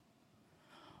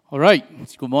All right,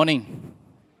 good morning.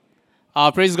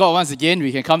 Praise God once again,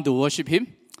 we can come to worship Him.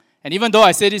 And even though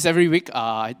I say this every week,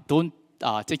 I don't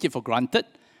take it for granted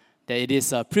that it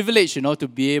is a privilege, to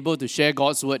be able to share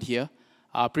God's Word here.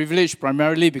 Privilege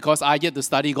primarily because I get to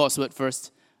study God's Word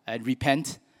first and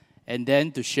repent, and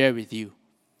then to share with you.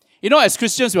 As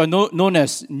Christians, we are known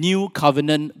as New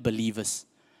Covenant believers.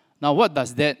 Now, what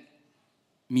does that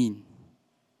mean?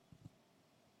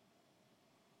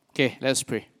 Okay, let's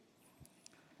pray.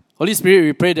 Holy Spirit,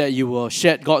 we pray that you will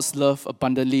shed God's love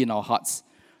abundantly in our hearts.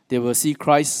 They will see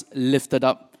Christ lifted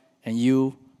up and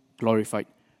you glorified.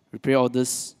 We pray all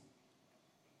this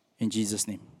in Jesus'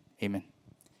 name. Amen.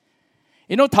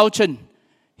 Tao Chen,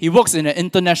 he works in an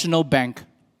international bank,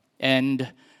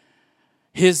 and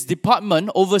his department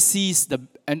oversees the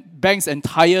bank's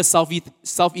entire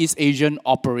Southeast Asian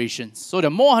operations. So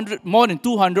there are more than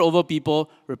 200 over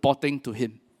people reporting to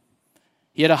him.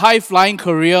 He had a high-flying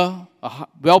career, a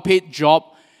well-paid job.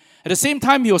 At the same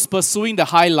time, he was pursuing the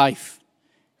high life,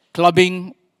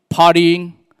 clubbing,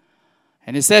 partying,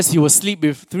 and it says he would sleep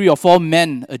with 3 or 4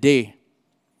 men a day.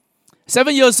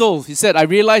 7 years old, he said, I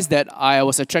realized that I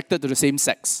was attracted to the same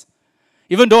sex.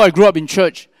 Even though I grew up in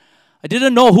church, I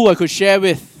didn't know who I could share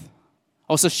with.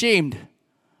 I was ashamed,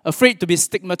 afraid to be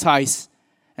stigmatized,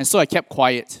 and so I kept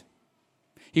quiet.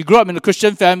 He grew up in a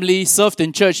Christian family, served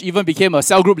in church, even became a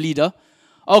cell group leader,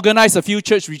 organized a few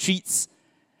church retreats.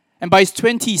 And by his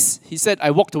 20s, he said,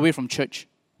 I walked away from church.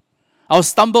 I was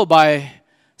stumbled by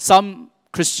some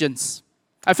Christians.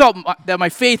 I felt that my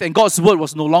faith and God's word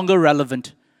was no longer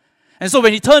relevant. And so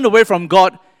when he turned away from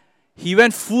God, he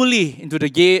went fully into the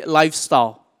gay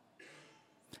lifestyle.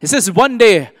 He says, one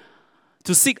day,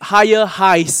 to seek higher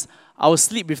highs, I will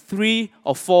sleep with 3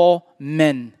 or 4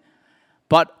 men.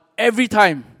 But every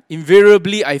time,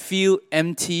 invariably, I feel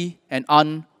empty and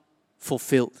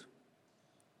unfulfilled.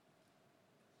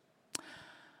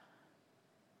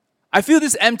 I feel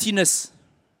this emptiness,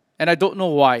 and I don't know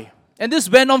why. And this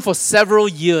went on for several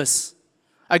years.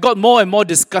 I got more and more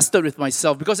disgusted with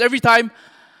myself because every time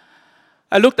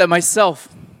I looked at myself,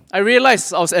 I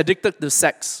realized I was addicted to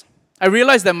sex. I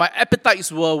realized that my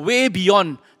appetites were way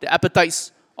beyond the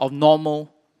appetites of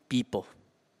normal people.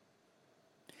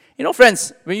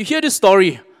 Friends, when you hear this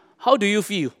story, how do you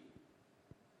feel?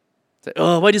 It's like,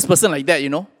 oh, why this person like that,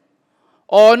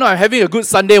 Or, no, I'm having a good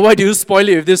Sunday, why do you spoil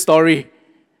it with this story?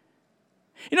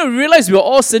 We realize we are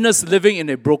all sinners living in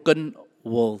a broken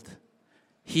world.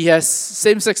 He has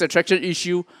same-sex attraction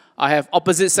issue. I have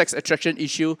opposite-sex attraction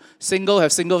issue. Single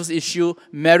have singles issue.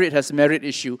 Married has married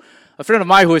issue. A friend of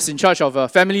mine who is in charge of a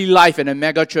family life in a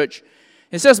mega church,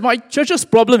 he says, my church's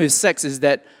problem with sex is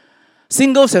that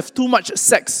singles have too much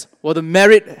sex while the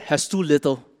married has too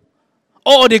little.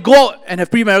 Or they go out and have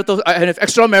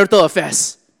extramarital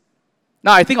affairs.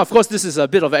 Now, I think, of course, this is a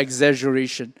bit of an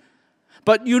exaggeration.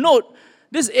 But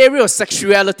this area of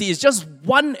sexuality is just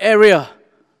one area,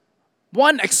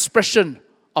 one expression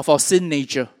of our sin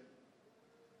nature.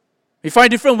 We find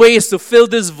different ways to fill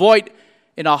this void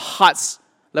in our hearts.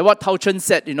 Like what Tao Chen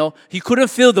said, he couldn't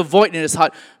fill the void in his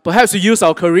heart. Perhaps we use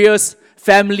our careers,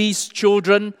 families,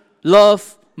 children,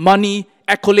 love, money,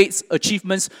 accolades,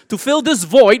 achievements to fill this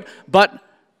void, but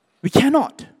we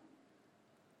cannot.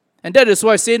 And that is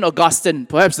why St. Augustine,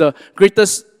 perhaps the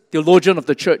greatest theologian of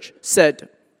the church, said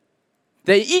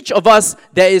that in each of us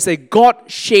there is a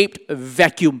God-shaped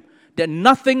vacuum that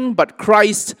nothing but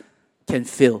Christ can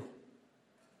fill.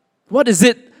 What is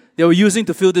it that we're using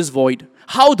to fill this void?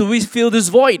 How do we fill this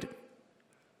void?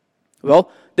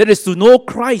 Well, that is to know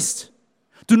Christ,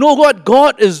 to know what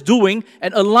God is doing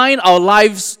and align our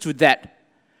lives to that.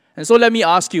 And so let me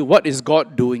ask you, what is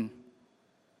God doing?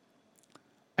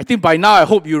 I think by now I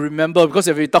hope you remember because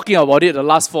we've been talking about it the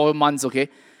last 4 months, okay?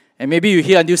 And maybe you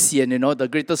hear until sian, the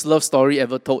greatest love story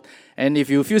ever told. And if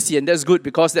you feel sian, that's good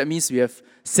because that means we have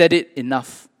said it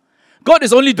enough. God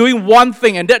is only doing one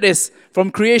thing, and that is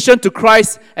from creation to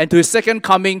Christ and to His second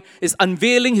coming is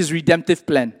unveiling His redemptive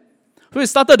plan. We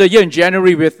started the year in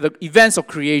January with the events of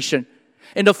creation.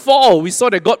 In the fall, we saw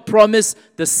that God promised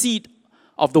the seed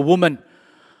of the woman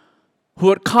who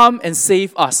would come and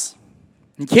save us.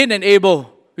 In Cain and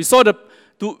Abel, we saw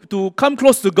to come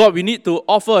close to God, we need to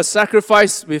offer a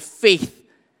sacrifice with faith.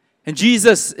 And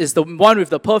Jesus is the one with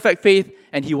the perfect faith,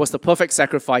 and He was the perfect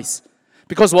sacrifice.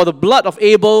 Because while the blood of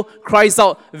Abel cries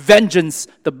out vengeance,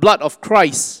 the blood of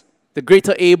Christ, the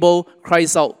greater Abel,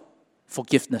 cries out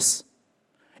forgiveness.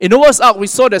 In Noah's Ark, we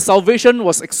saw that salvation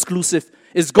was exclusive.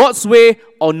 It's God's way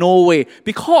or no way.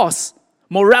 Because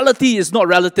morality is not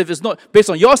relative. It's not based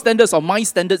on your standards or my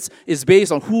standards. It's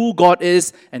based on who God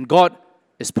is, and God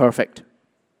is perfect.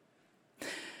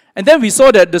 And then we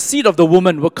saw that the seed of the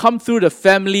woman will come through the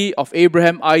family of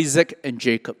Abraham, Isaac, and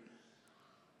Jacob.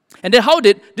 And then how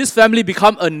did this family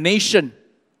become a nation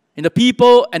in the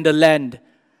people and the land?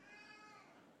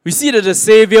 We see that the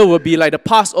Savior will be like the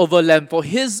Passover lamb, for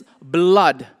his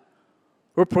blood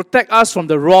will protect us from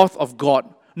the wrath of God.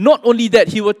 Not only that,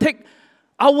 he will take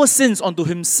our sins onto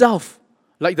himself,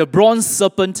 like the bronze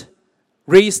serpent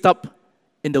raised up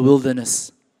in the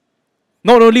wilderness.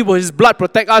 Not only will his blood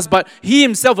protect us, but he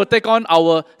himself will take on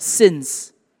our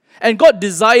sins. And God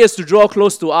desires to draw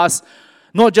close to us,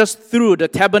 not just through the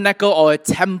tabernacle or a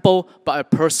temple, but a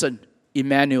person,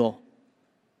 Emmanuel.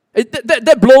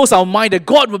 That blows our mind that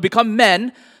God will become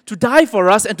man to die for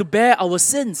us and to bear our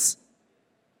sins.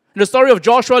 In the story of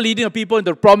Joshua leading the people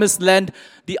into the promised land,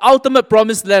 the ultimate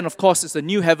promised land, of course, is the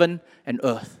new heaven and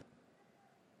earth.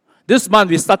 This month,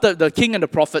 we started the king and the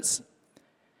prophets.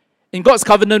 In God's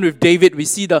covenant with David, we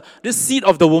see this seed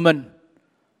of the woman,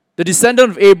 the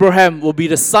descendant of Abraham, will be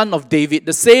the son of David.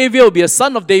 The Savior will be a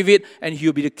son of David, and he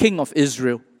will be the king of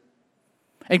Israel.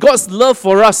 And God's love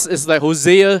for us is like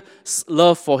Hosea's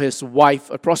love for his wife,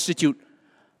 a prostitute,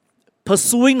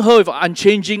 pursuing her with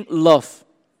unchanging love.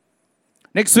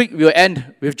 Next week, we'll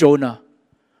end with Jonah.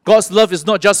 God's love is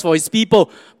not just for his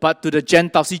people, but to the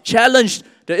Gentiles. He challenged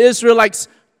the Israelites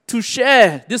to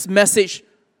share this message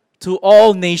to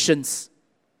all nations.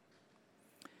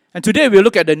 And today we'll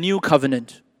look at the new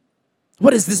covenant.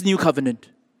 What is this new covenant?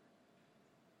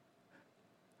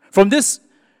 From this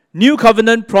new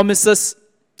covenant promises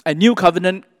a new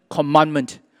covenant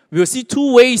commandment. We will see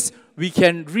two ways we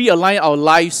can realign our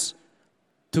lives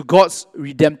to God's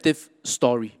redemptive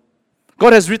story.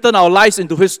 God has written our lives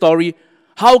into his story.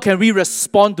 How can we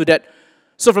respond to that?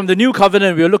 So from the new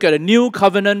covenant, we'll look at the new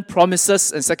covenant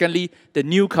promises, and secondly, the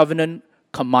new covenant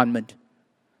commandment.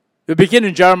 We begin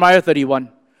in Jeremiah 31.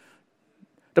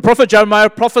 The prophet Jeremiah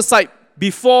prophesied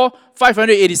before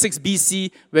 586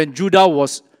 BC when Judah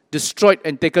was destroyed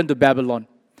and taken to Babylon.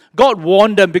 God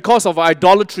warned them because of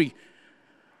idolatry.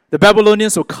 The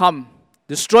Babylonians will come,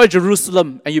 destroy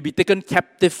Jerusalem, and you'll be taken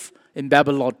captive in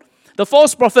Babylon. The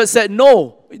false prophet said,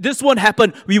 no, this won't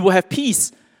happen. We will have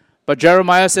peace. But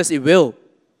Jeremiah says it will.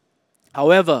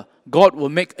 However, God will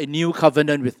make a new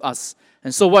covenant with us.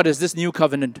 And so what is this new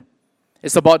covenant?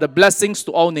 It's about the blessings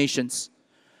to all nations.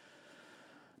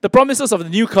 The promises of the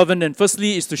new covenant,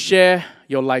 firstly, is to share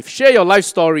your life. Share your life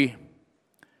story.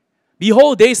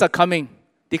 Behold, days are coming,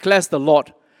 declares the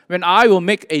Lord, when I will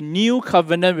make a new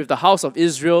covenant with the house of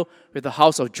Israel, with the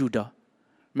house of Judah.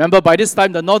 Remember, by this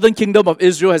time, the northern kingdom of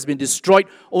Israel has been destroyed.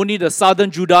 Only the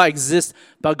southern Judah exists.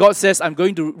 But God says, I'm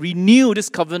going to renew this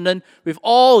covenant with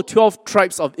all 12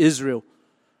 tribes of Israel.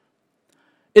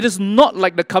 It is not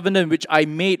like the covenant which I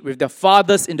made with their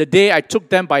fathers in the day I took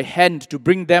them by hand to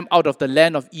bring them out of the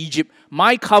land of Egypt.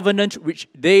 My covenant which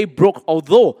they broke,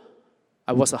 although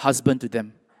I was a husband to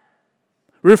them.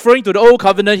 Referring to the old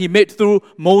covenant he made through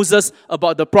Moses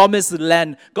about the promised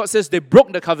land. God says they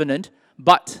broke the covenant,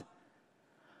 but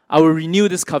I will renew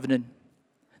this covenant.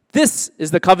 This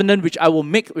is the covenant which I will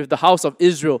make with the house of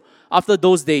Israel after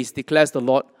those days, declares the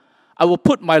Lord. I will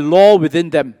put my law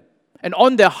within them, and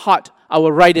on their heart I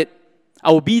will write it.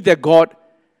 I will be their God,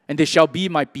 and they shall be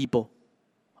my people.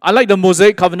 Unlike the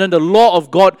Mosaic covenant, the law of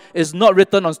God is not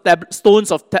written on stones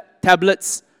of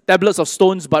tablets of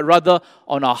stones, but rather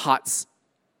on our hearts.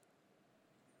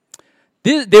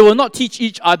 They will not teach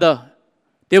each other.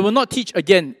 They will not teach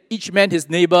again, each man his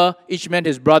neighbor, each man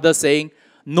his brother, saying,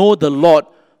 know the Lord,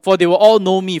 for they will all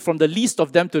know me, from the least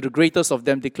of them to the greatest of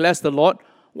them, declares the Lord.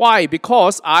 Why?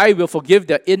 Because I will forgive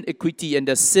their iniquity, and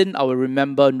their sin I will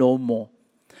remember no more.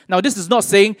 Now, this is not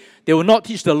saying they will not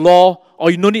teach the law,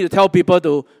 or you don't need to tell people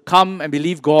to come and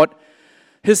believe God.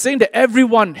 He's saying that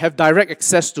everyone have direct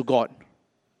access to God,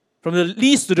 from the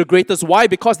least to the greatest. Why?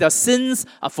 Because their sins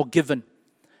are forgiven.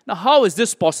 Now, how is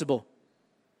this possible?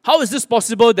 How is this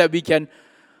possible that we can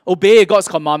obey God's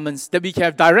commandments, that we can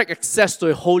have direct access to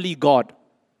a holy God?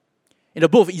 In the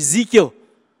book of Ezekiel,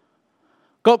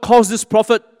 God calls this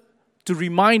prophet to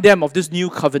remind them of this new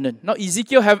covenant. Now,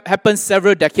 Ezekiel happened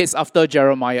several decades after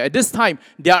Jeremiah. At this time,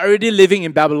 they are already living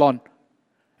in Babylon.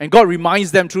 And God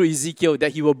reminds them through Ezekiel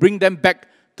that he will bring them back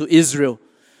to Israel.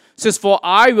 It says, for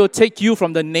I will take you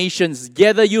from the nations,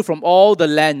 gather you from all the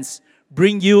lands,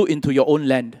 bring you into your own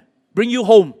land, bring you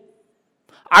home.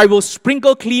 I will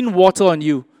sprinkle clean water on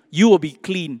you. You will be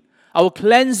clean. I will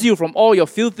cleanse you from all your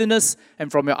filthiness and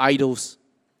from your idols.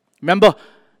 Remember,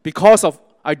 because of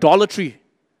idolatry,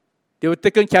 they were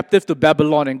taken captive to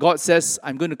Babylon, and God says,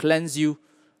 I'm going to cleanse you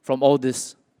from all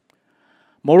this.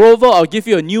 Moreover, I'll give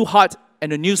you a new heart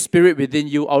and a new spirit within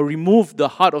you. I'll remove the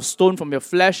heart of stone from your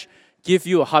flesh, give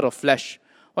you a heart of flesh.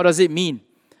 What does it mean?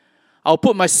 I'll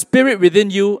put my spirit within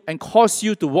you and cause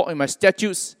you to walk in my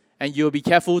statutes, and you'll be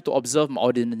careful to observe my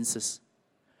ordinances.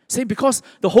 Say, because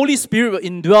the Holy Spirit will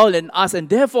indwell in us, and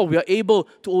therefore we are able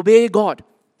to obey God.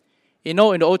 In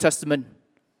the Old Testament,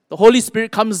 the Holy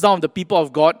Spirit comes down on the people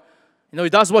of God. He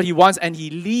does what He wants and He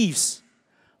leaves.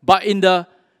 But in the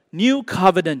New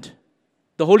Covenant,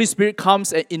 the Holy Spirit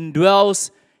comes and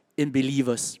indwells in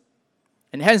believers.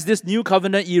 And hence this New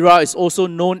Covenant era is also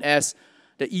known as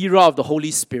the era of the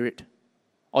Holy Spirit,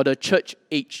 or the church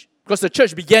age. Because the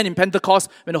church began in Pentecost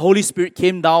when the Holy Spirit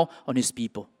came down on His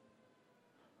people.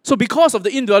 So because of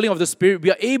the indwelling of the Spirit,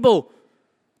 we are able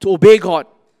to obey God,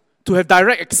 to have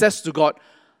direct access to God.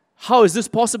 How is this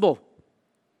possible?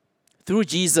 Through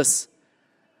Jesus.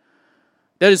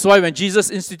 That is why when Jesus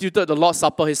instituted the Lord's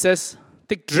Supper, He says,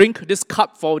 take, drink this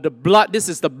cup for the blood. This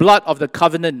is the blood of the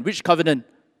covenant. Which covenant?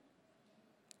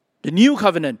 The new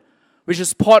covenant, which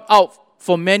is poured out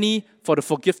for many for the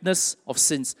forgiveness of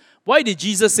sins. Why did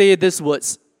Jesus say these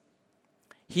words?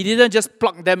 He didn't just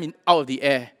pluck them out of the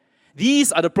air.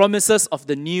 These are the promises of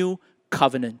the new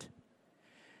covenant.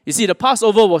 You see, the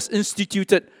Passover was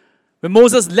instituted when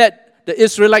Moses led the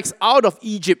Israelites out of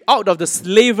Egypt, out of the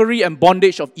slavery and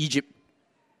bondage of Egypt.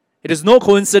 It is no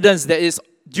coincidence that it is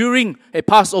during a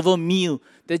Passover meal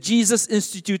that Jesus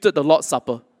instituted the Lord's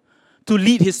Supper to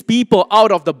lead His people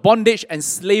out of the bondage and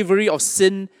slavery of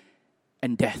sin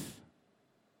and death.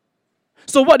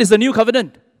 So what is the new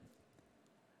covenant?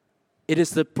 It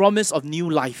is the promise of new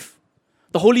life.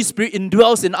 The Holy Spirit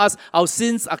indwells in us, our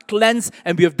sins are cleansed,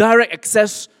 and we have direct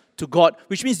access to God,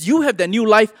 which means you have that new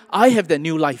life, I have that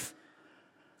new life.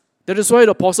 That is why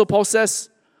the Apostle Paul says,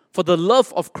 for the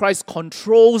love of Christ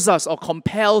controls us or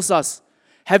compels us.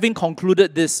 Having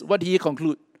concluded this, what did he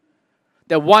conclude?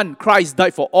 That one, Christ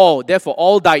died for all, therefore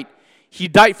all died. He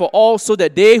died for all so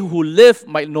that they who live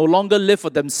might no longer live for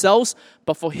themselves,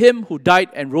 but for Him who died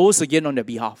and rose again on their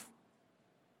behalf.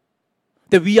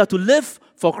 That we are to live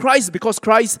for Christ because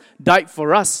Christ died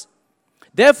for us.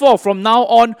 Therefore, from now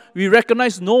on, we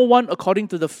recognize no one according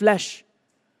to the flesh.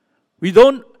 We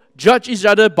don't judge each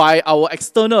other by our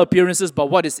external appearances, but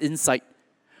what is inside.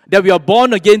 That we are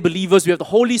born again believers, we have the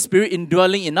Holy Spirit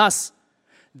indwelling in us.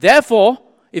 Therefore,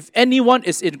 if anyone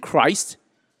is in Christ,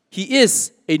 he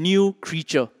is a new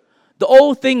creature. The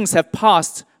old things have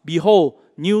passed, behold,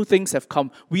 new things have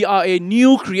come. We are a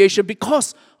new creation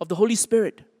because of the Holy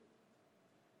Spirit.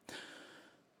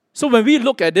 So when we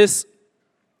look at this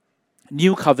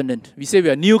new covenant, we say we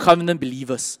are new covenant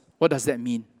believers. What does that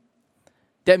mean?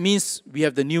 That means we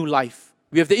have the new life.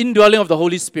 We have the indwelling of the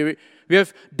Holy Spirit. We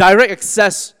have direct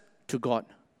access to God.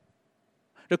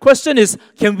 The question is,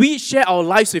 can we share our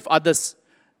lives with others?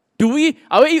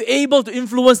 Are we able to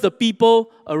influence the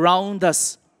people around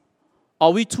us? Are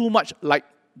we too much like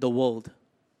the world?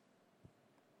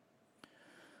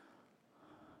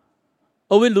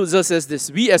 Owen Lutzer says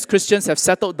this, we as Christians have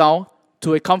settled down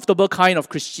to a comfortable kind of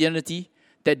Christianity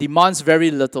that demands very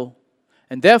little,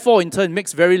 and therefore in turn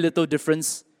makes very little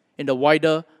difference in the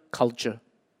wider culture.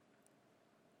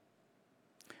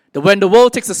 That when the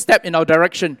world takes a step in our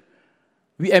direction,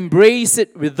 we embrace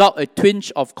it without a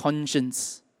twinge of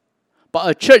conscience. But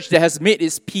a church that has made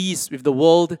its peace with the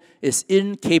world is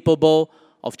incapable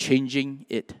of changing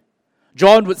it.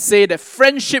 John would say that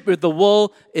friendship with the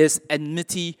world is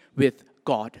enmity with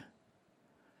God.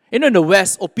 In the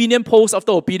West, opinion polls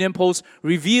after opinion polls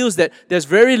reveals that there's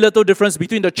very little difference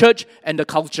between the church and the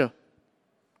culture.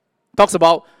 Talks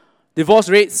about divorce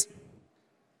rates,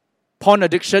 porn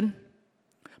addiction,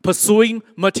 pursuing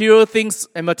material things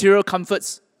and material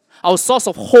comforts, our source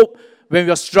of hope when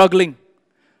we are struggling.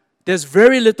 There's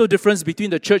very little difference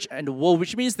between the church and the world,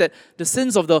 which means that the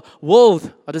sins of the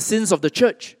world are the sins of the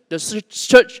church. The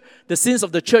sins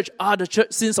of the church are the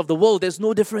sins of the world. There's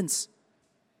no difference.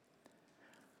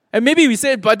 And maybe we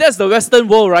say, but that's the Western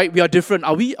world, right? We are different.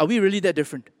 Are we really that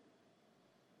different?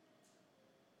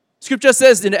 Scripture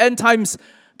says in the end times,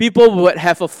 people will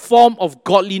have a form of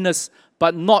godliness,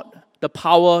 but not the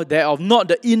power thereof, not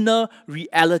the inner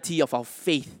reality of our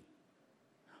faith.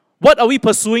 What are we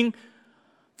pursuing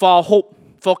for our hope,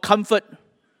 for comfort,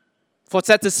 for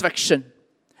satisfaction?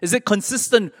 Is it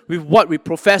consistent with what we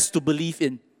profess to believe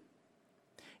in?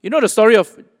 You know the story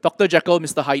of Dr. Jekyll,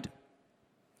 Mr. Hyde?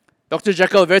 Dr.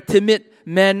 Jekyll, a very timid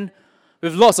man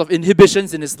with lots of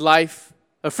inhibitions in his life,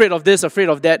 afraid of this, afraid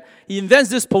of that. He invents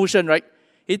this potion, right?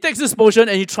 He takes this potion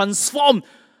and he transforms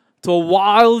to a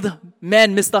wild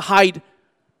man, Mr. Hyde,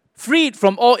 freed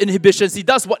from all inhibitions. He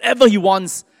does whatever he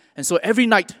wants. And so every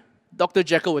night, Dr.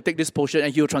 Jekyll will take this potion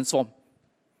and he will transform.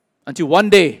 Until one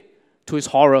day, to his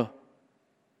horror,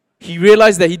 he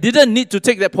realized that he didn't need to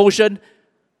take that potion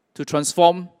to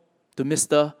transform to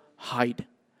Mr. Hyde.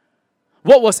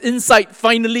 What was inside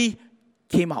finally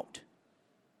came out.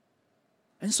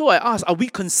 And so I ask, are we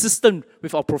consistent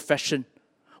with our profession?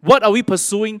 What are we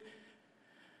pursuing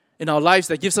in our lives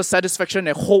that gives us satisfaction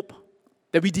and hope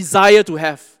that we desire to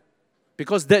have?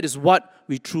 Because that is what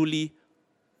we truly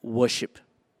worship.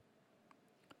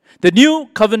 The new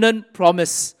covenant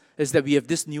promise is that we have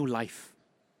this new life.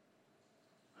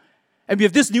 And we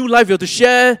have this new life, we have to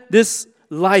share this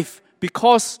life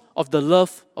because of the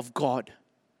love of God,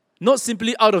 not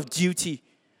simply out of duty.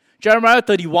 Jeremiah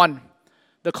 31,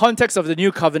 the context of the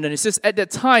new covenant, it says, "At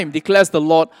that time, declares the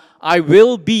Lord, I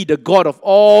will be the God of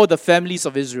all the families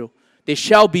of Israel. They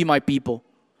shall be my people.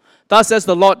 Thus says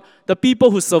the Lord, the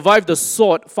people who survived the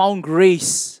sword found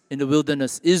grace in the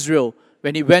wilderness, Israel,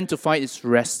 when it went to find its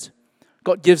rest."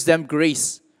 God gives them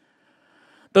grace.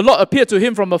 The Lord appeared to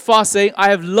him from afar, saying, "I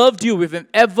have loved you with an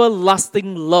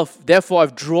everlasting love. Therefore,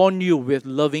 I've drawn you with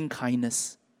loving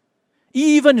kindness."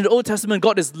 Even in the Old Testament,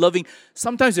 God is loving.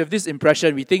 Sometimes we have this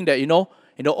impression, we think that, in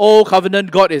the Old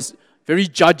Covenant, God is very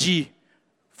judgy,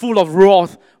 full of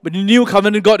wrath. But in the New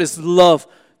Covenant, God is love.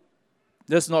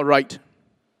 That's not right.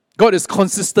 God is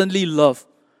consistently love.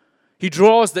 He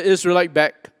draws the Israelite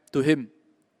back to him.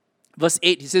 Verse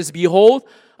 8, he says, "Behold,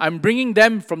 I'm bringing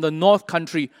them from the north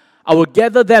country. I will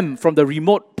gather them from the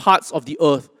remote parts of the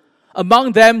earth.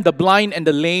 Among them, the blind and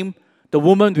the lame, the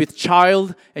woman with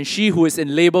child, and she who is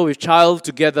in labor with child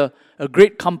together. A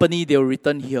great company, they will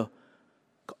return here."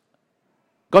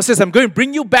 God says, "I'm going to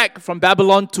bring you back from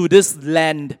Babylon to this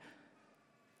land.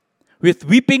 With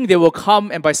weeping they will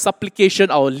come, and by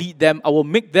supplication I will lead them. I will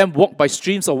make them walk by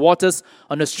streams of waters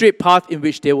on a straight path in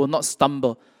which they will not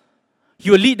stumble."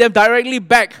 He will lead them directly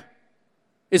back.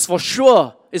 It's for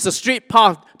sure. It's a straight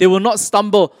path. They will not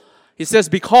stumble. He says,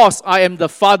 "Because I am the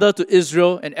father to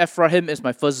Israel, and Ephraim is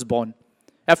my firstborn."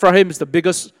 Ephraim is the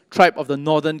biggest tribe of the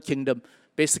northern kingdom.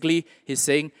 Basically, he's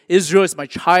saying, Israel is my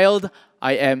child,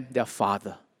 I am their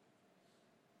father.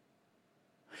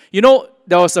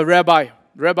 There was a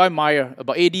Rabbi Meyer,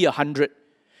 about AD 100.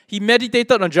 He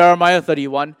meditated on Jeremiah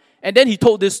 31, and then he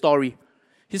told this story.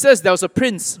 He says there was a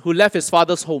prince who left his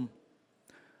father's home,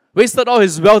 wasted all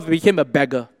his wealth, became a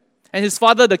beggar. And his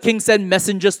father, the king, sent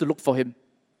messengers to look for him.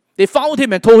 They found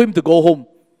him and told him to go home.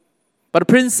 But the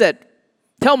prince said,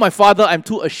 "Tell my father I'm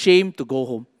too ashamed to go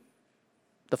home."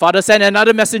 The father sent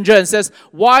another messenger and says,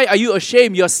 "Why are you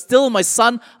ashamed? You are still my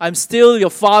son, I'm still your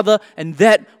father," and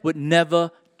that would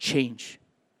never change.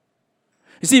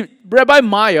 You see, Rabbi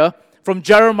Meyer from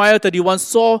Jeremiah 31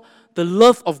 saw the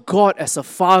love of God as a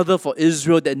father for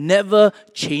Israel that never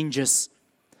changes.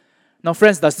 Now,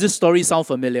 friends, does this story sound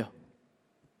familiar?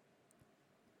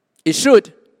 It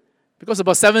should, because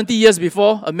about 70 years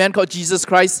before, a man called Jesus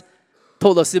Christ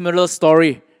told a similar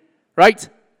story, right?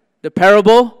 The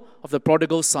parable of the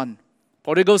prodigal son.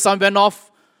 Prodigal son went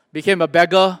off, became a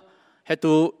beggar, had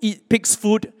to eat pig's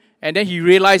food, and then he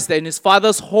realized that in his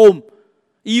father's home,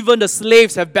 even the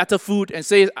slaves have better food, and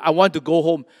says, "I want to go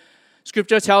home."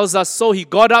 Scripture tells us, so he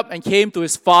got up and came to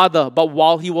his father, but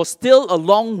while he was still a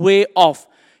long way off,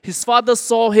 his father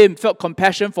saw him, felt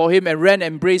compassion for him, and ran,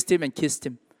 embraced him, and kissed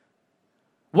him.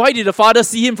 Why did the father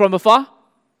see him from afar?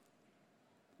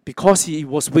 Because he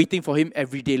was waiting for him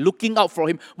every day, looking out for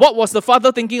him. What was the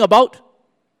father thinking about?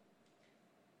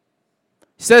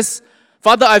 He says,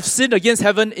 "Father, I've sinned against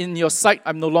heaven in your sight.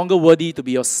 I'm no longer worthy to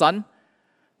be your son."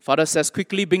 Father says,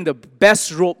 "Quickly bring the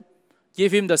best robe,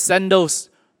 give him the sandals,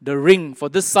 the ring, for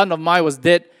this son of mine was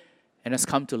dead and has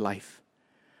come to life."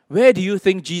 Where do you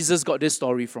think Jesus got this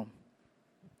story from?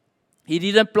 He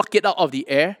didn't pluck it out of the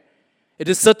air. It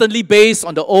is certainly based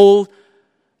on the Old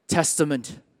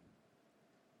Testament.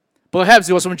 Perhaps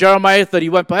it was from Jeremiah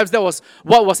 31. Perhaps that was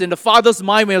what was in the father's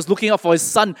mind when he was looking out for his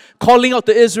son, calling out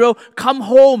to Israel, "Come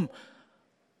home.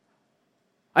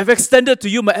 I've extended to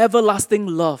you my everlasting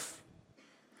love."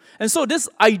 And so this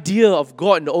idea of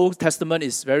God in the Old Testament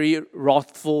is very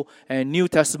wrathful, and New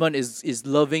Testament is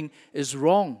loving, is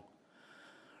wrong.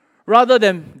 Rather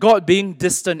than God being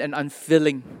distant and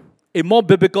unfilling, a more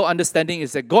biblical understanding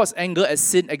is that God's anger at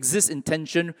sin exists in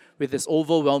tension with his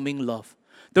overwhelming love.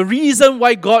 The reason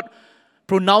why God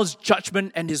pronounced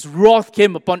judgment and his wrath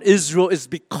came upon Israel is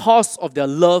because of their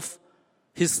love,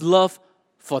 his love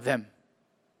for them.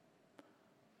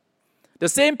 The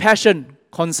same passionate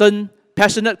concern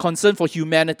for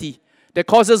humanity that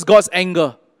causes God's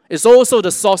anger is also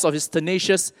the source of his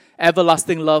tenacious,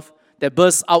 everlasting love that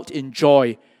bursts out in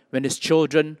joy when his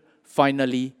children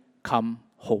finally come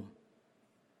home.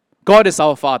 God is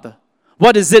our Father.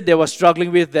 What is it that we're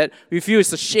struggling with that we feel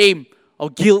is a shame or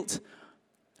guilt?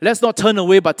 Let's not turn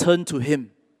away, but turn to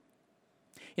Him.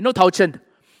 You know Tao Chen,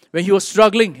 when he was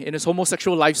struggling in his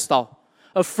homosexual lifestyle,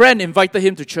 a friend invited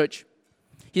him to church.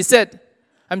 He said,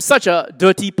 I'm such a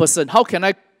dirty person. How can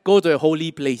I go to a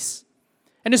holy place?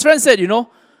 And his friend said,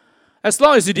 as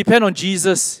long as you depend on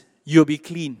Jesus, you'll be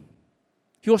clean.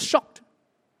 He was shocked.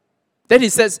 Then he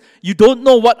says, you don't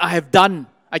know what I have done.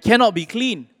 I cannot be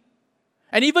clean.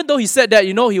 And even though he said that,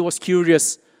 he was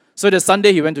curious. So the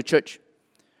Sunday he went to church.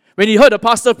 When he heard the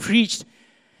pastor preach,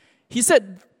 he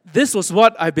said, this was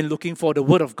what I've been looking for, the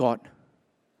Word of God.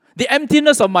 The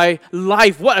emptiness of my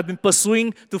life, what I've been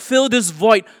pursuing to fill this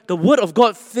void, the Word of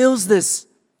God fills this.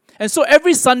 And so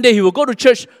every Sunday he will go to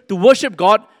church to worship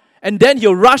God, and then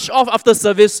he'll rush off after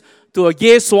service to a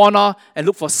gay sauna and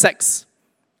look for sex.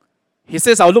 He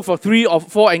says, I'll look for 3 or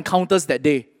 4 encounters that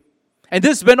day. And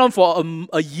this went on for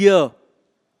a year.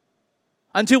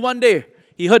 Until one day,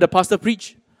 he heard the pastor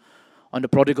preach on the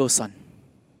prodigal son.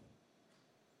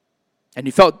 And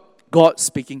he felt God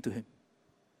speaking to him.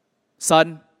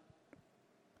 Son,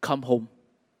 come home.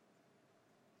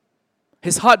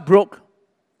 His heart broke.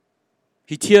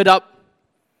 He teared up.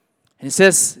 And he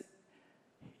says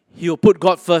he will put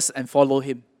God first and follow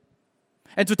Him.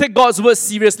 And to take God's word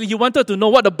seriously, he wanted to know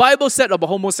what the Bible said about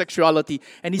homosexuality.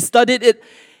 And he studied it.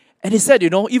 And he said,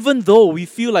 even though we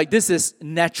feel like this is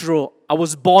natural, I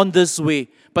was born this way,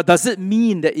 but does it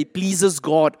mean that it pleases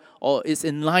God or is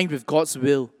in line with God's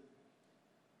will?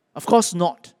 Of course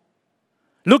not.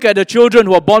 Look at the children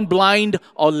who are born blind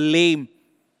or lame.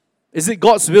 Is it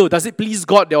God's will? Does it please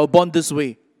God they are born this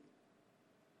way?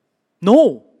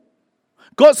 No.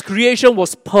 God's creation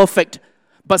was perfect,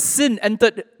 but sin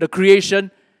entered the creation,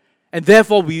 and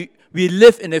therefore we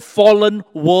live in a fallen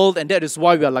world, and that is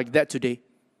why we are like that today.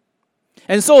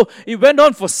 And so it went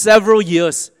on for several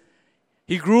years.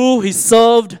 He grew, he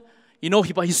served,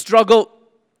 but he struggled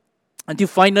until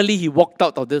finally he walked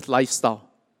out of this lifestyle.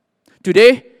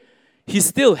 Today, he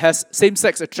still has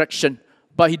same-sex attraction,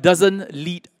 but he doesn't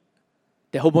lead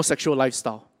the homosexual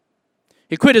lifestyle.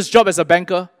 He quit his job as a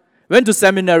banker, went to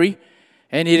seminary,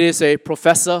 and he is a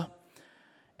professor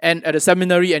and at a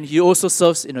seminary, and he also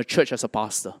serves in a church as a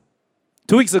pastor.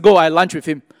 2 weeks ago, I had lunch with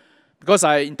him because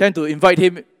I intend to invite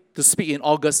him to speak in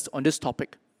August on this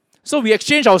topic. So we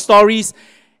exchanged our stories,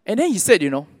 and then he said,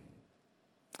 he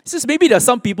says, maybe there are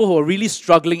some people who are really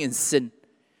struggling in sin.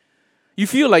 You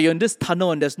feel like you're in this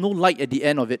tunnel and there's no light at the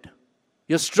end of it.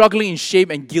 You're struggling in shame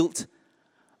and guilt.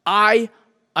 I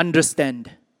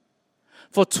understand.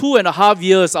 For 2.5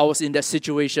 years, I was in that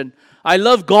situation. I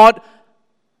love God,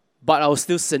 but I was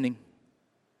still sinning.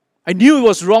 I knew it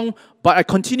was wrong, but I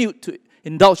continued to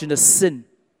indulge in the sin.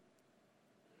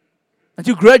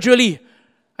 Until gradually,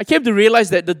 I came to realize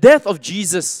that the death of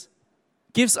Jesus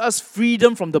gives us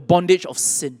freedom from the bondage of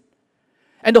sin.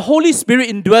 And the Holy Spirit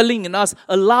indwelling in us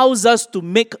allows us to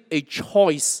make a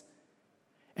choice.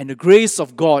 And the grace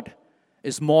of God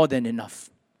is more than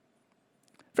enough.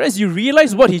 Friends, you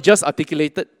realize what he just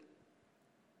articulated?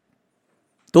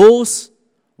 Those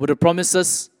were the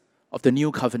promises of the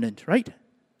new covenant, right?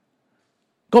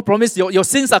 God promised your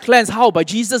sins are cleansed. How? By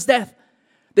Jesus' death.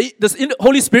 The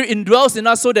Holy Spirit indwells in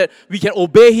us so that we can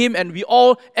obey Him, and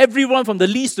everyone from the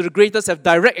least to the greatest have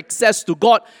direct access to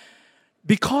God.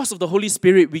 Because of the Holy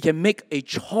Spirit, we can make a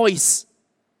choice.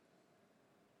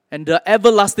 And the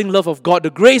everlasting love of God, the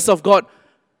grace of God,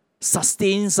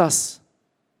 sustains us.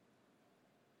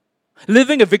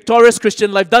 Living a victorious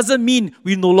Christian life doesn't mean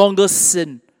we no longer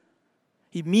sin.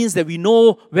 It means that we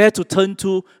know where to turn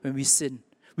to when we sin.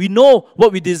 We know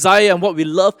what we desire and what we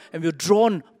love, and we're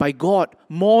drawn by God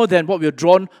more than what we're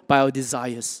drawn by our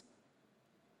desires.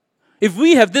 If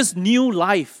we have this new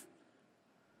life,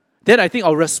 then I think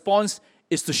our response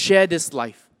is to share this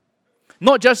life.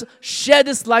 Not just share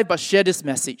this life, but share this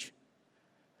message.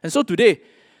 And so today,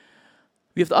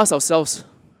 we have to ask ourselves,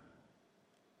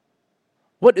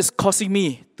 what is causing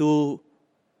me to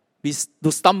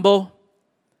stumble?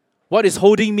 What is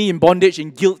holding me in bondage,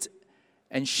 in guilt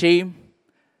and shame?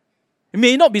 It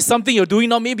may not be something you're doing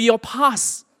now, maybe your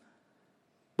past,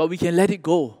 but we can let it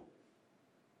go.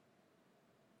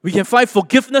 We can find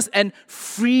forgiveness and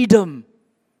freedom,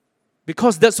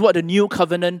 because that's what the new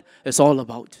covenant is all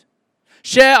about.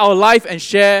 Share our life and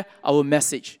share our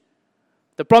message.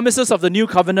 The promises of the new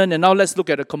covenant, and now let's look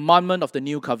at the commandment of the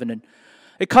new covenant.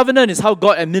 A covenant is how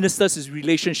God administers His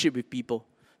relationship with people.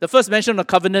 The first mention of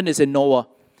covenant is in Noah.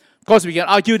 Of course, we can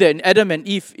argue that in Adam and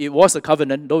Eve, it was a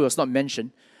covenant, though it was not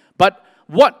mentioned. But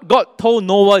what God told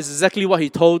Noah is exactly what He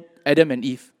told Adam and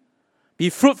Eve. Be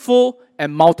fruitful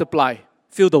and multiply.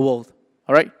 Fill the world.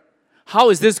 All right? How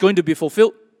is this going to be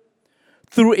fulfilled?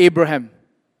 Through Abraham.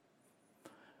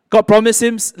 God promised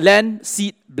him land,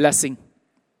 seed, blessing.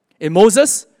 In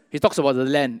Moses, he talks about the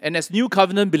land. And as new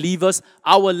covenant believers,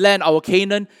 our land, our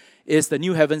Canaan, is the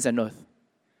new heavens and earth.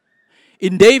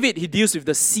 In David, he deals with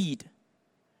the seed.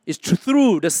 It's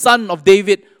through the son of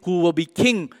David who will be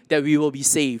king that we will be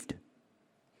saved.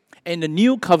 In the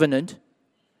new covenant,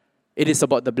 it is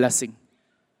about the blessing.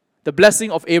 The blessing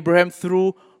of Abraham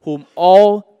through whom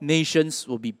all nations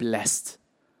will be blessed.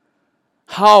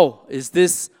 How is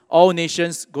this all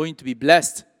nations going to be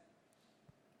blessed?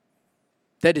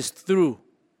 That is through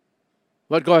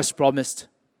what God has promised.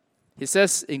 He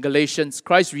says in Galatians,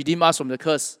 Christ redeemed us from the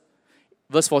curse.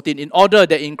 Verse 14, in order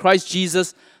that in Christ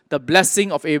Jesus, the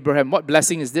blessing of Abraham. What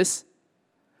blessing is this?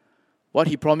 What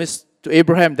he promised to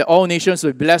Abraham, that all nations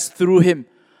will be blessed through him,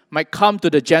 might come to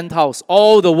the Gentiles,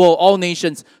 all the world, all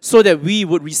nations, so that we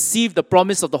would receive the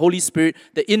promise of the Holy Spirit,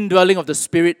 the indwelling of the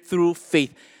Spirit through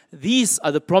faith. These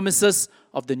are the promises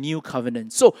of the new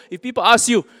covenant. So, if people ask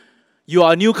you, you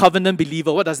are a new covenant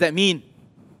believer, what does that mean?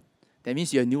 That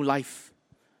means you're a new life.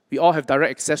 We all have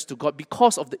direct access to God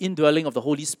because of the indwelling of the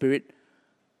Holy Spirit.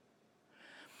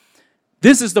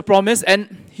 This is the promise,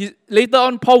 and later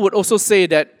on, Paul would also say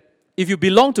that if you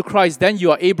belong to Christ, then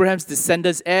you are Abraham's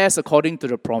descendants, heirs according to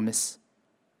the promise.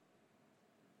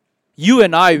 You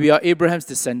and I, we are Abraham's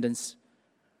descendants.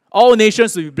 All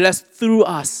nations will be blessed through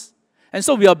us. And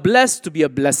so we are blessed to be a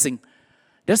blessing.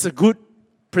 That's a good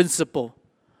principle.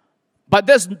 But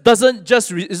that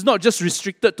it's not just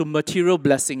restricted to material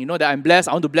blessing. You know, that I'm blessed,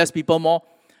 I want to bless people more.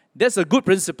 That's a good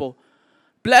principle.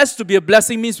 Blessed to be a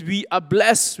blessing means we are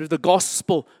blessed with the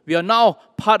gospel. We are now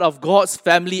part of God's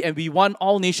family and we want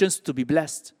all nations to be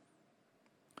blessed.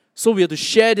 So we have to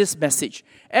share this message.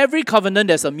 Every covenant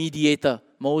there's a mediator.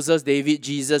 Moses, David,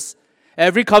 Jesus.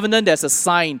 Every covenant there's a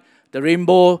sign. The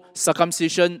rainbow,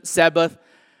 circumcision, Sabbath.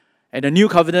 And the new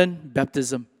covenant,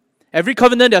 baptism. Every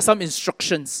covenant there's some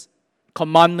instructions,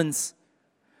 commandments.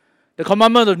 The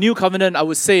commandment of the new covenant, I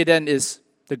would say then, is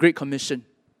the Great Commission,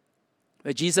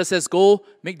 where Jesus says, go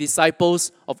make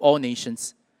disciples of all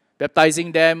nations,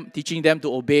 baptizing them, teaching them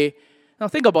to obey. Now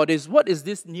think about this. What is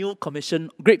this new commission,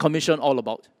 Great Commission all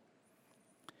about?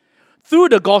 Through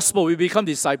the gospel, we become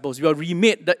disciples. We are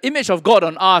remade. The image of God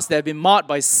on us that have been marred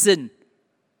by sin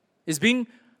is being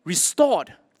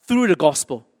restored through the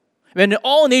gospel. When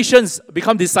all nations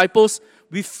become disciples,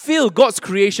 we fill God's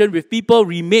creation with people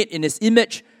remade in His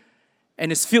image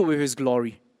and is filled with His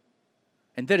glory.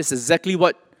 And that is exactly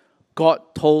what God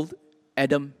told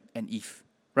Adam and Eve,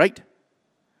 right?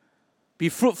 Be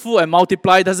fruitful and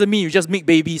multiply doesn't mean you just make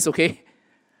babies, okay?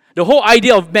 The whole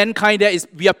idea of mankind there is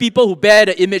we are people who bear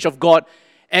the image of God.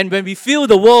 And when we fill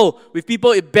the world with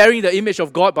people bearing the image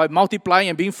of God by multiplying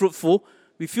and being fruitful,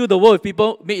 we fill the world with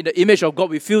people made in the image of God.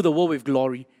 We fill the world with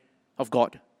glory of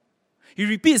God. He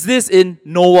repeats this in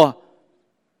Noah.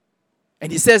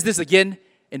 And he says this again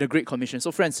in the Great Commission.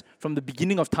 So friends, from the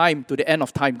beginning of time to the end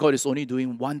of time, God is only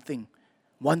doing one thing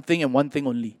and one thing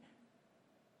only.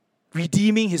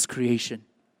 Redeeming His creation.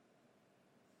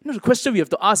 You know, the question we have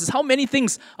to ask is, how many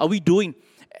things are we doing?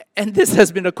 And this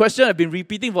has been a question I've been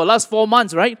repeating for the last 4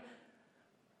 months, right?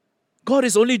 God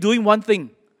is only doing one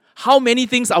thing. How many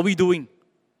things are we doing?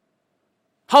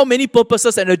 How many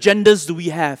purposes and agendas do we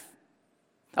have?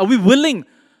 Are we willing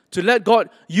to let God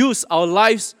use our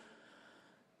lives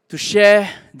to share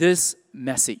this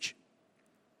message?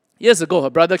 Years ago, a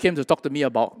brother came to talk to me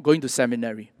about going to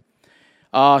seminary.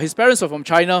 His parents were from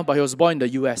China, but he was born in the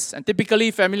US. And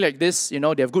typically, family like this, you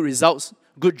know, they have good results,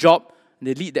 good job, and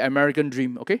they lead the American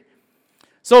dream, okay?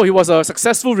 So he was a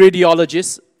successful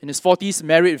radiologist in his 40s,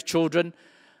 married with children,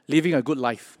 living a good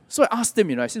life. So I asked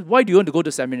him, I said, why do you want to go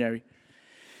to seminary?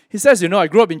 He says, I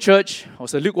grew up in church, I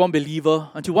was a lukewarm believer,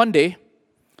 until one day,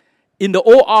 in the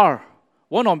OR,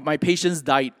 one of my patients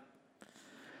died.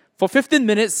 For 15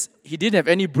 minutes, he didn't have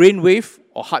any brainwave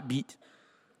or heartbeat.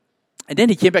 And then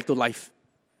he came back to life.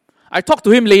 I talked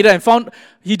to him later and found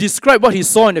he described what he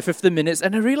saw in the 15 minutes,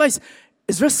 and I realized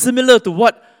it's very similar to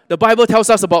what the Bible tells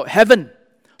us about heaven.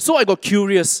 So I got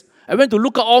curious. I went to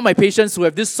look at all my patients who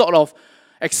have this sort of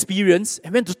experience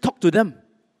and went to talk to them.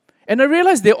 And I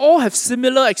realized they all have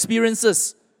similar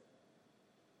experiences.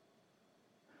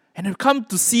 And I've come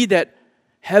to see that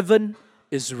heaven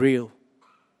is real.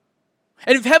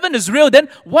 And if heaven is real, then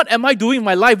what am I doing in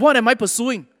my life? What am I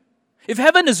pursuing? If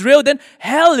heaven is real, then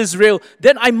hell is real.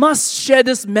 Then I must share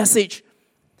this message.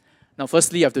 Now,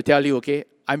 firstly, I have to tell you, okay,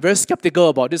 I'm very skeptical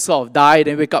about this sort of die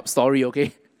then wake up story,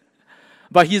 okay?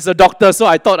 But he's a doctor, so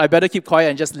I thought I better keep quiet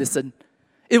and just listen.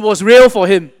 It was real for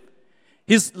him.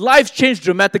 His life changed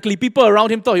dramatically. People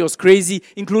around him thought he was crazy,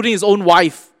 including his own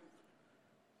wife.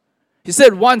 He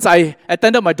said, once I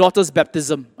attended my daughter's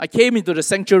baptism. I came into the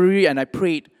sanctuary and I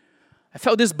prayed. I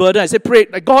felt this burden. I said, pray,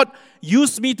 like, God,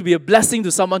 use me to be a blessing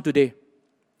to someone today.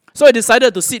 So I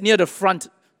decided to sit near the front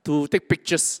to take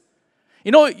pictures.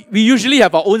 You know, we usually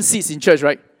have our own seats in church,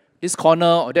 right? This corner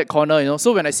or that corner, you know.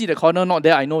 So when I see the corner not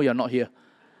there, I know you're not here.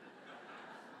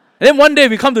 And then one day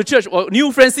we come to church,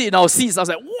 new friends sit in our seats. I was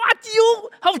like, what, you?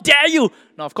 How dare you?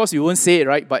 Now, of course, we won't say it,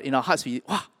 right? But in our hearts,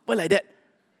 wow, why like that?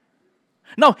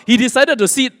 Now, he decided to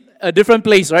sit a different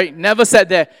place, right? Never sat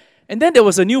there. And then there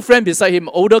was a new friend beside him,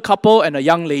 older couple and a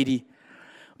young lady.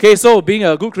 Okay, so being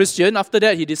a good Christian, after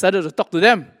that, he decided to talk to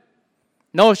them.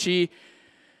 No, she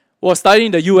was studying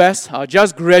in the US,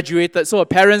 just graduated. So her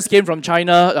parents came from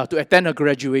China to attend her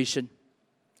graduation.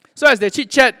 So as they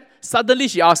chit-chat, suddenly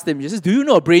she asked him, she says, do you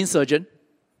know a brain surgeon?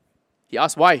 He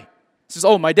asked, why? He says,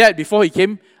 oh, my dad, before he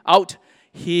came out,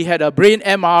 he had a brain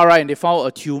MRI and they found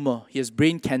a tumor. He has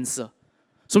brain cancer.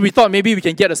 So we thought maybe we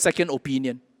can get a second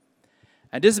opinion.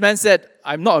 And this man said,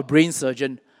 I'm not a brain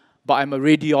surgeon, but I'm a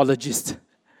radiologist.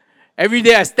 Every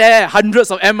day I stare at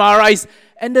hundreds of MRIs.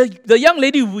 And the young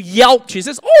lady yelped. She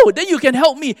says, oh, then you can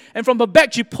help me. And from her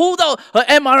bag, she pulled out her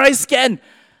MRI scan.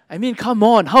 I mean, come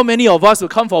on. How many of us will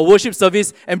come for a worship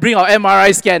service and bring our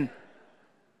MRI scan?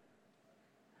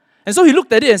 And so he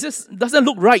looked at it and says, doesn't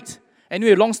look right.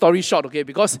 Anyway, long story short, okay,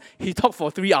 because he talked for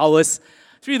 3 hours,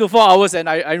 3 to 4 hours, and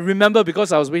I remember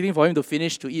because I was waiting for him to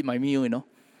finish to eat my meal, you know.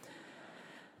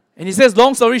 And he says,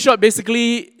 long story short,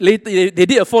 basically, later they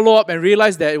did a follow-up and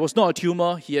realized that it was not a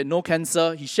tumor, he had no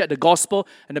cancer, he shared the gospel,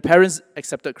 and the parents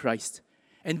accepted Christ.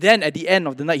 And then at the end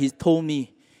of the night, he told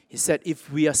me, he said,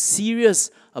 if we are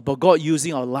serious about God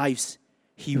using our lives,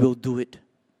 He will do it.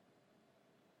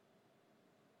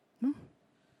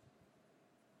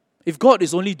 If God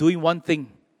is only doing one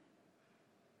thing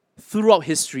throughout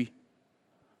history,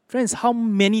 friends, how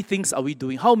many things are we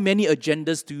doing? How many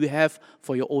agendas do you have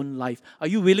for your own life? Are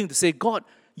you willing to say, God,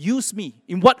 use me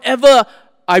in whatever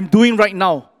I'm doing right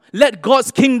now? Let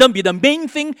God's kingdom be the main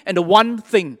thing and the one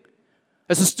thing.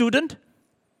 As a student,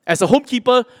 as a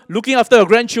homekeeper, looking after your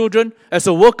grandchildren, as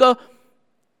a worker,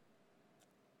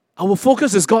 our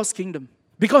focus is God's kingdom.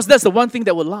 Because that's the one thing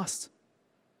that will last.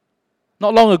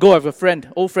 Not long ago, I have a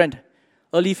friend, old friend,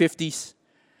 early 50s.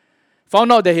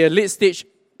 Found out that he had late-stage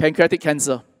pancreatic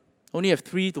cancer. Only have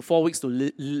 3 to 4 weeks to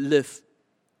live.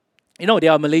 You know, they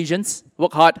are Malaysians,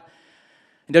 work hard.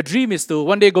 And their dream is to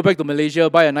one day go back to Malaysia,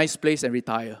 buy a nice place and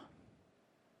retire.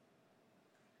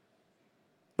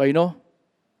 But you know,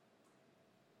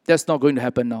 that's not going to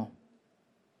happen now.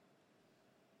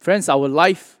 Friends, our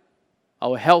life,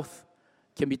 our health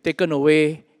can be taken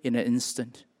away in an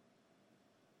instant.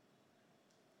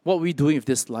 What are we doing with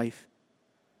this life?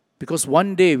 Because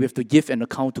one day we have to give an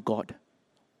account to God.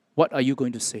 What are you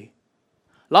going to say?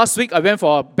 Last week, I went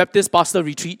for a Baptist pastor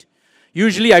retreat.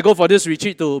 Usually, I go for this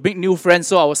retreat to make new friends,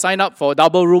 so I will sign up for a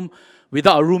double room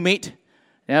without a roommate.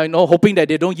 You know, hoping that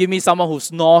they don't give me someone who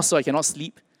snores so I cannot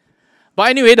sleep. But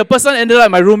anyway, the person ended up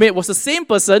my roommate was the same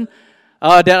person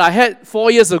that I had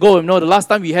 4 years ago. You know, the last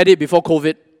time we had it before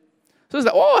COVID. So it's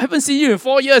like, oh, I haven't seen you in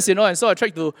 4 years, you know. And so I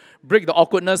tried to break the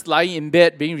awkwardness, lying in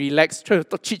bed, being relaxed, try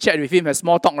to chit-chat with him, have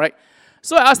small talk, right?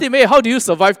 So I asked him, hey, how do you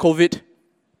survive COVID?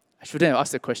 I shouldn't have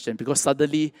asked the question because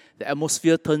suddenly the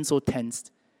atmosphere turned so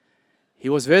tense. He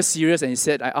was very serious and he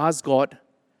said, I asked God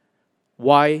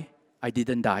why I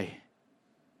didn't die.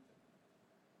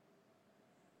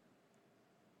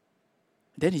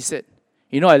 Then he said,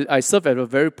 you know, I serve at a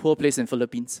very poor place in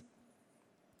Philippines.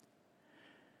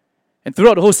 And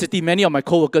throughout the whole city, many of my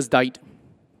co-workers died.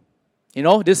 You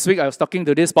know, this week I was talking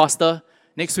to this pastor.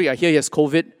 Next week I hear he has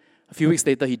COVID. A few weeks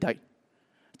later he died.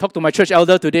 I talked to my church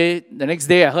elder today. The next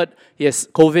day I heard he has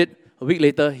COVID. A week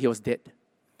later he was dead.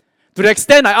 To the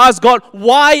extent I asked God,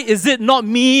 why is it not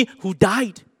me who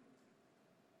died?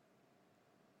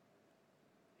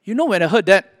 You know, when I heard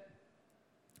that,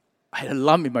 I had a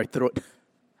lump in my throat.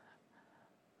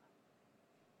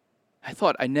 I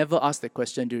thought I never asked that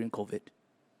question during COVID.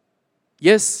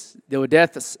 Yes, there were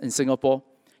deaths in Singapore.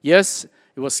 Yes,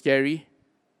 it was scary.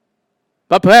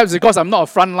 But perhaps because I'm not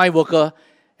a frontline worker,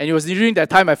 and it was during that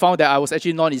time I found that I was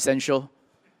actually non-essential.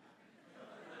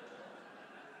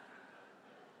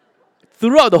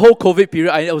 Throughout the whole COVID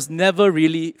period, I was never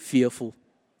really fearful.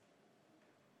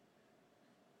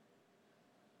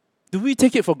 Do we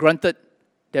take it for granted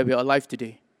that we are alive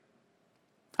today?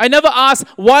 I never asked,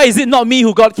 why is it not me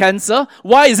who got cancer?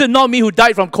 Why is it not me who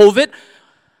died from COVID?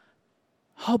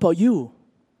 How about you?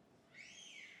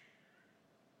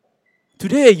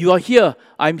 Today you are here,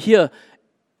 I'm here.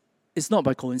 It's not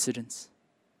by coincidence.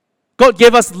 God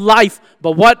gave us life,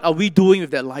 but what are we doing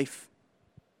with that life?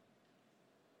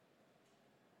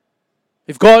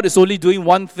 If God is only doing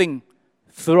one thing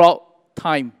throughout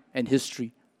time and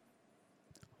history,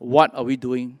 what are we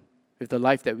doing with the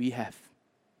life that we have?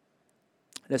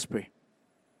 Let's pray.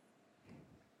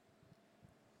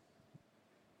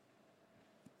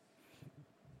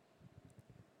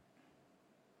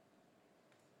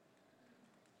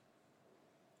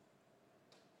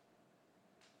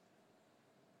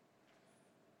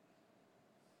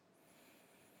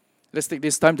 Let's take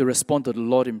this time to respond to the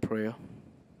Lord in prayer.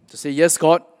 To say, yes,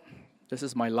 God, this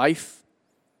is my life.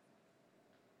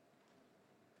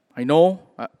 I know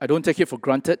I don't take it for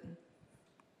granted.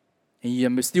 And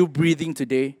I'm still breathing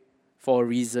today for a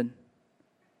reason.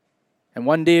 And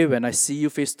one day when I see you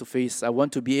face to face, I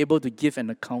want to be able to give an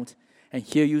account and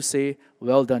hear you say,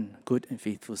 well done, good and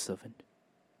faithful servant.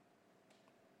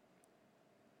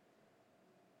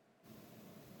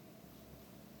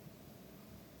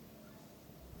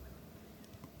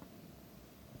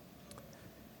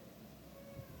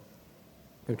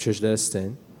 Church, let us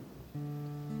stand.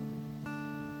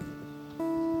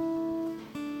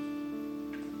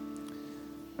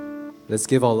 Let's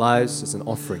give our lives as an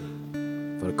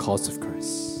offering for the cause of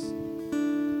Christ.